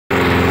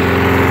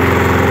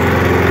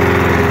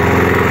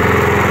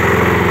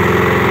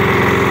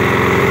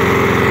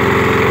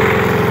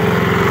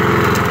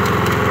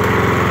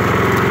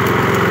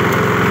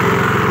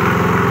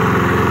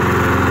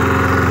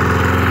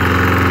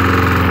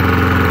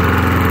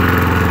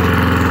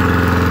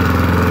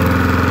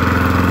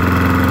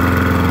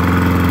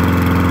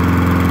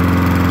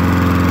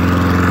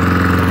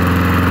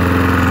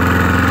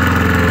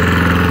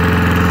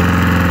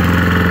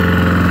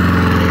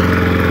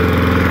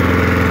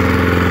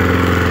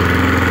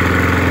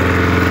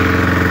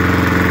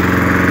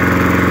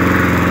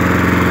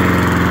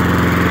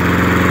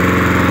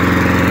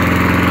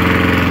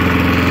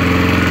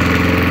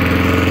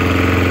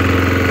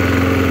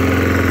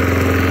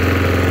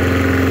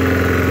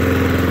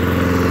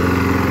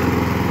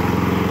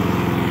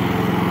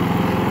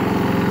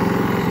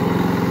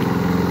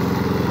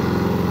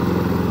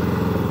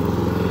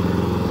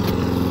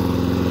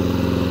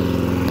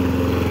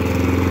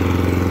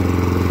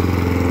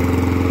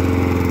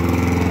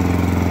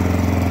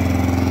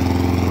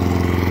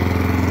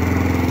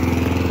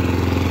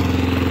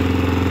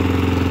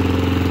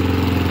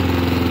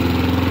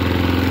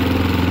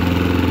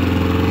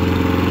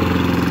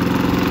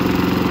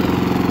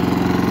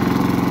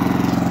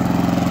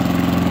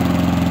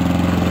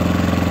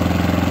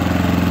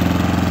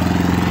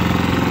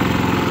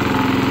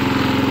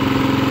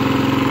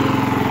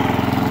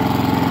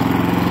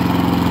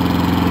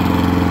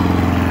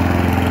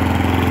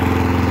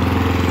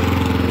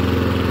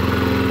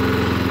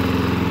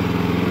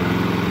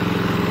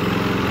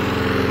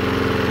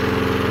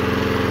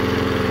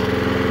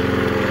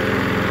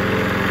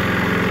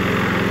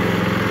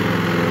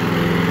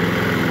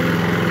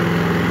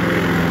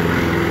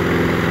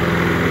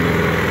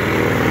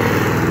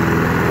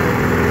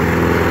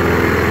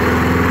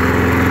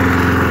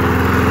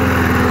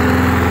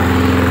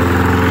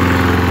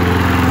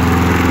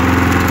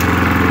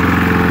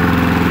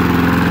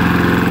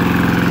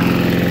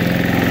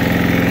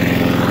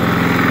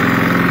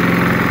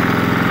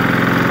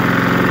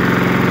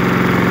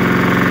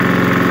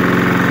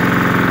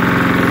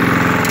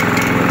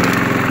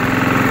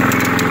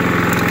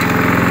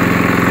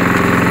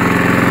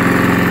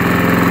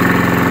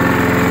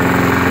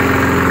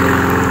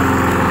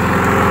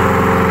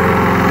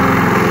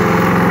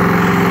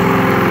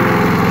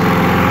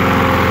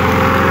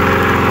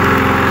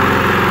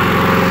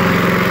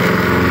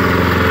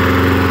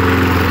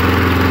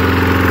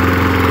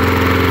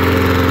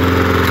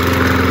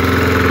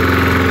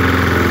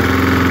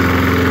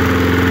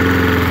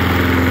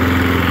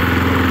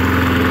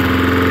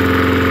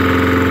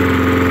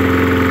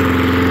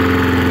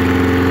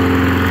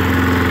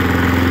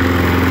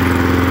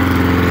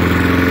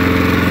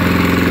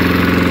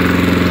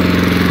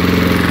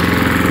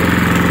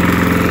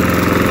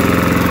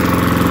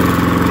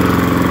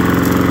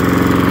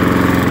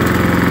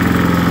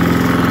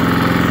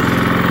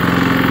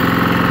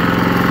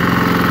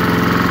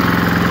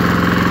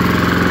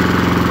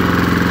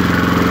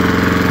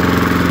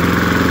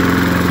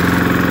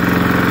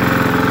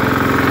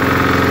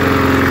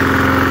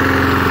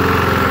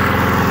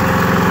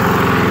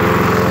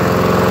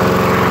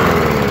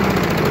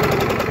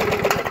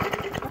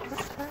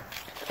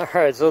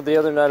Alright, so the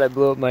other night I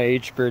blew up my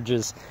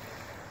H-bridges.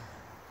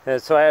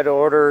 So I had to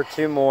order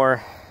 2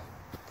 more.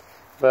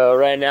 But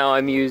right now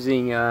I'm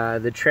using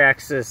the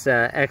Traxxas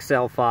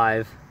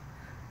XL5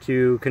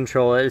 to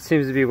control it. It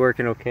seems to be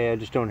working okay. I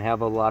just don't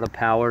have a lot of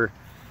power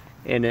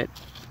in it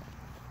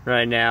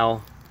right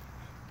now.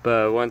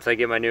 But once I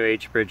get my new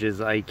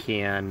H-bridges, I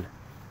can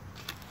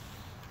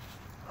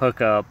hook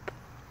up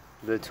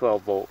the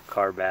 12-volt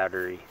car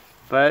battery.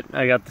 But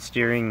I got the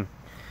steering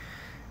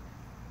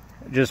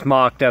just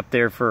mocked up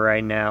there for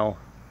right now.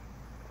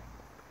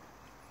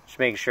 Just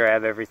making sure I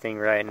have everything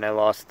right, and I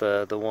lost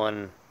the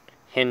one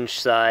hinge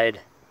side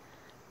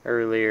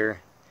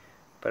earlier,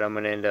 but I'm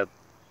going to end up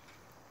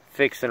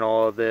fixing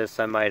all of this.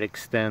 I might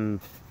extend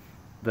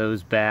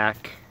those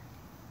back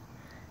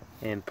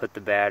and put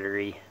the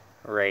battery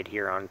right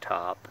here on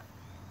top.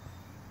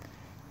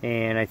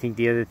 And I think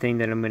the other thing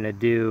that I'm going to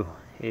do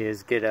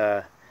is get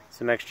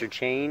some extra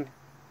chain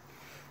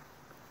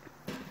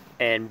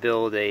and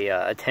build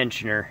a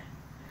tensioner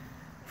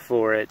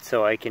for it,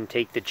 so I can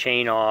take the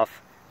chain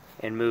off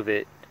and move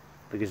it,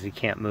 because you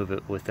can't move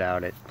it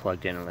without it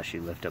plugged in unless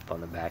you lift up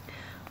on the back.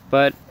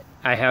 But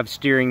I have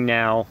steering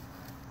now.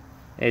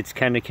 It's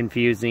kind of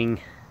confusing,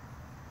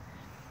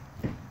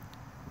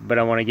 but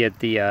I want to get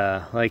the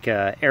like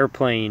a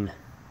airplane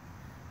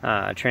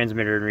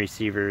transmitter and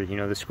receiver, you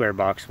know, the square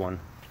box one.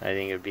 I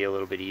think it would be a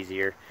little bit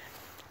easier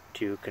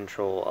to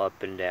control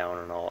up and down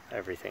and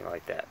everything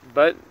like that.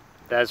 But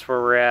that's where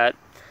we're at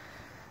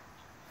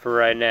for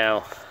right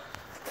now.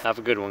 Have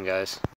a good one, guys.